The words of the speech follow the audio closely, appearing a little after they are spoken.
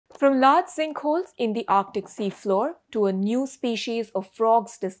From large sinkholes in the Arctic seafloor to a new species of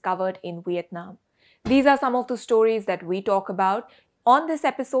frogs discovered in Vietnam. These are some of the stories that we talk about on this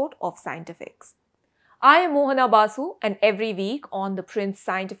episode of Scientifics. I am Mohana Basu, and every week on ThePrint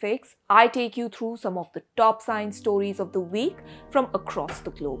Scientifics, I take you through some of the top science stories of the week from across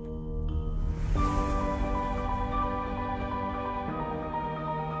the globe.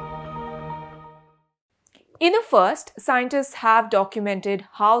 In the first, scientists have documented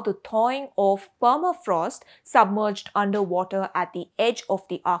how the thawing of permafrost submerged underwater at the edge of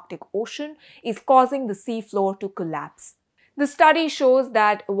the Arctic Ocean is causing the seafloor to collapse. The study shows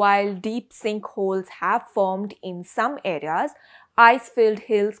that while deep sinkholes have formed in some areas, ice-filled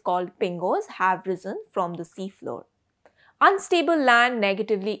hills called pingos have risen from the seafloor. Unstable land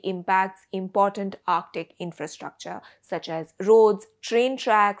negatively impacts important Arctic infrastructure such as roads, train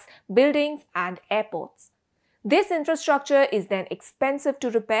tracks, buildings, and airports. This infrastructure is then expensive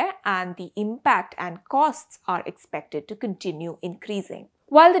to repair, and the impact and costs are expected to continue increasing.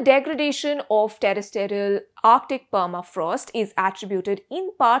 While the degradation of terrestrial Arctic permafrost is attributed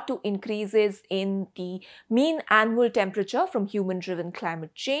in part to increases in the mean annual temperature from human-driven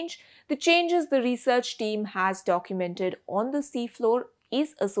climate change, the changes the research team has documented on the seafloor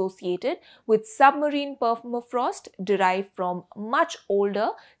is associated with submarine permafrost derived from much older,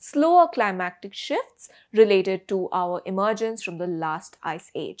 slower climatic shifts related to our emergence from the last ice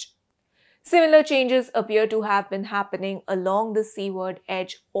age. Similar changes appear to have been happening along the seaward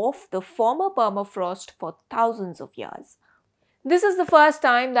edge of the former permafrost for thousands of years. This is the first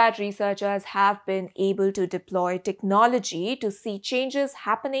time that researchers have been able to deploy technology to see changes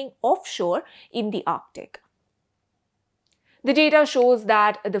happening offshore in the Arctic. The data shows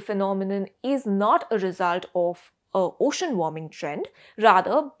that the phenomenon is not a result of an ocean warming trend,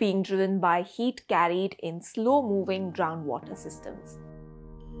 rather being driven by heat carried in slow-moving groundwater systems.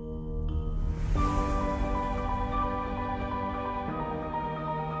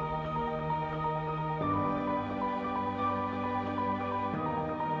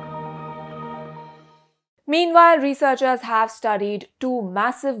 Meanwhile, researchers have studied two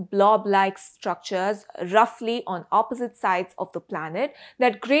massive blob-like structures roughly on opposite sides of the planet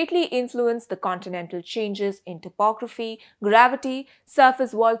that greatly influence the continental changes in topography, gravity,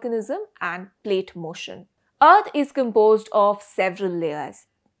 surface volcanism, and plate motion. Earth is composed of several layers: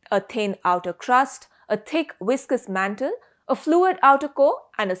 a thin outer crust, a thick viscous mantle, a fluid outer core,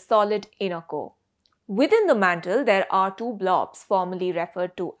 and a solid inner core. Within the mantle, there are two blobs, formerly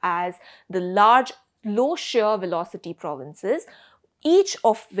referred to as the large Low-Shear-Velocity provinces, each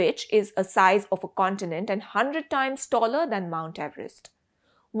of which is a size of a continent and 100 times taller than Mount Everest.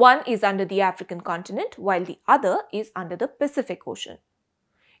 One is under the African continent, while the other is under the Pacific Ocean.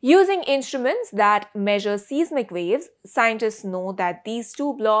 Using instruments that measure seismic waves, scientists know that these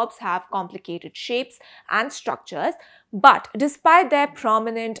two blobs have complicated shapes and structures, but despite their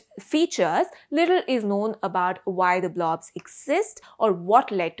prominent features, little is known about why the blobs exist or what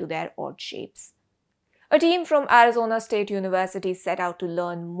led to their odd shapes. A team from Arizona State University set out to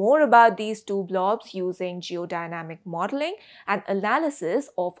learn more about these two blobs using geodynamic modeling and analysis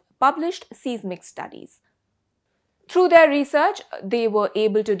of published seismic studies. Through their research, they were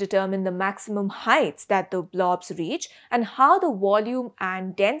able to determine the maximum heights that the blobs reach and how the volume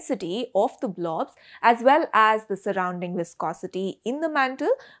and density of the blobs, as well as the surrounding viscosity in the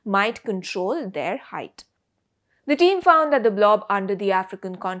mantle, might control their height. The team found that the blob under the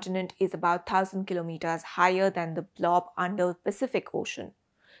African continent is about 1,000 kilometers higher than the blob under the Pacific Ocean.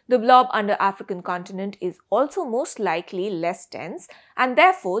 The blob under African continent is also most likely less dense and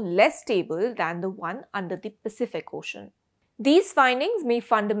therefore less stable than the one under the Pacific Ocean. These findings may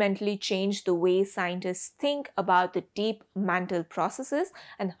fundamentally change the way scientists think about the deep mantle processes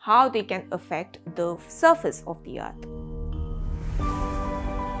and how they can affect the surface of the Earth.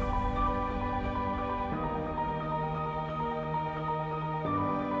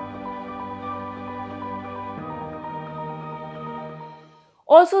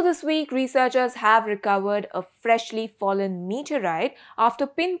 Also this week, researchers have recovered a freshly fallen meteorite after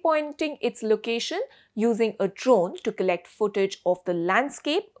pinpointing its location using a drone to collect footage of the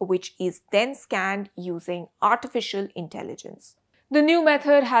landscape, which is then scanned using artificial intelligence. The new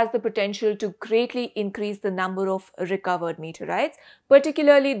method has the potential to greatly increase the number of recovered meteorites,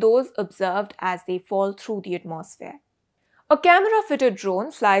 particularly those observed as they fall through the atmosphere. A camera-fitted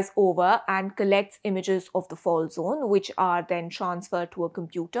drone flies over and collects images of the fall zone, which are then transferred to a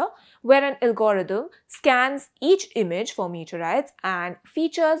computer, where an algorithm scans each image for meteorites and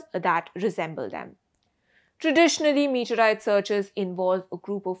features that resemble them. Traditionally, meteorite searches involve a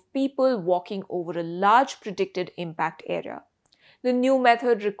group of people walking over a large predicted impact area. The new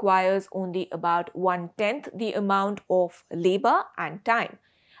method requires only about 1/10 the amount of labor and time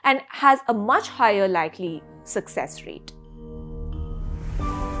and has a much higher likely success rate.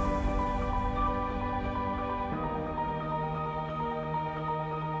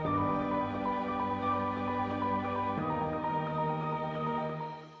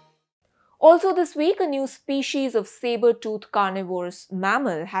 Also this week, a new species of sabre-toothed carnivorous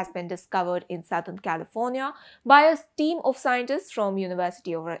mammal has been discovered in Southern California by a team of scientists from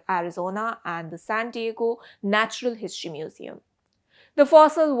University of Arizona and the San Diego Natural History Museum. The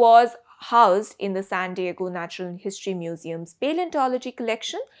fossil was housed in the San Diego Natural History Museum's paleontology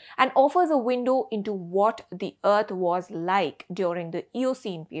collection and offers a window into what the Earth was like during the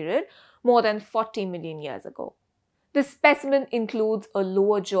Eocene period more than 40 million years ago. The specimen includes a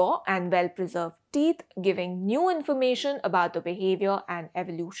lower jaw and well-preserved teeth, giving new information about the behavior and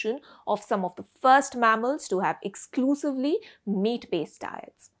evolution of some of the first mammals to have exclusively meat-based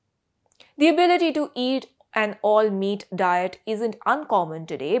diets. The ability to eat an all-meat diet isn't uncommon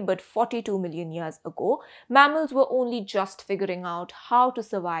today, but 42 million years ago, mammals were only just figuring out how to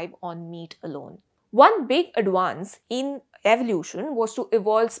survive on meat alone. One big advance in evolution was to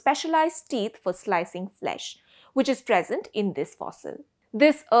evolve specialized teeth for slicing flesh, which is present in this fossil.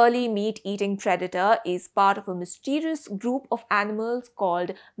 This early meat-eating predator is part of a mysterious group of animals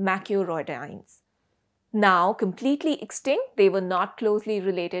called Machaeroidines. Now completely extinct, they were not closely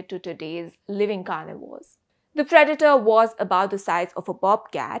related to today's living carnivores. The predator was about the size of a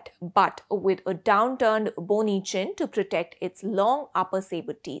bobcat, but with a downturned bony chin to protect its long upper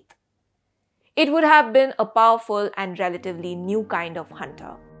saber teeth. It would have been a powerful and relatively new kind of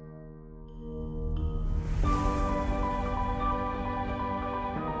hunter.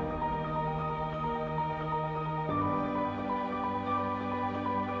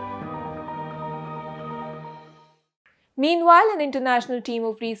 Meanwhile, an international team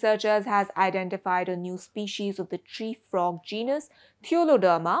of researchers has identified a new species of the tree frog genus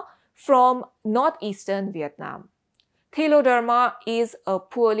Theloderma from northeastern Vietnam. Theloderma is a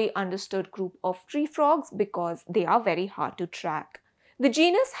poorly understood group of tree frogs because they are very hard to track. The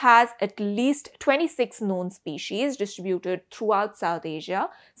genus has at least 26 known species distributed throughout South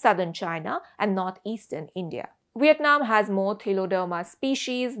Asia, southern China, and northeastern India. Vietnam has more Theloderma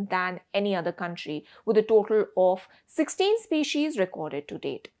species than any other country, with a total of 16 species recorded to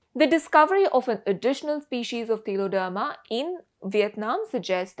date. The discovery of an additional species of Theloderma in Vietnam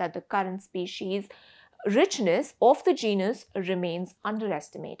suggests that the current species richness of the genus remains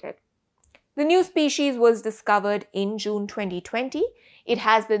underestimated. The new species was discovered in June 2020. It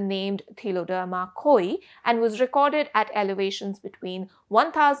has been named Theloderma koi and was recorded at elevations between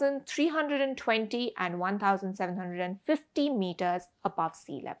 1,320 and 1,750 meters above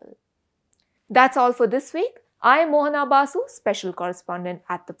sea level. That's all for this week. I am Mohana Basu, special correspondent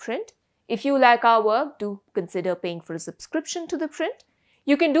at ThePrint. If you like our work, do consider paying for a subscription to ThePrint.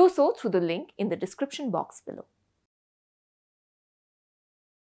 You can do so through the link in the description box below.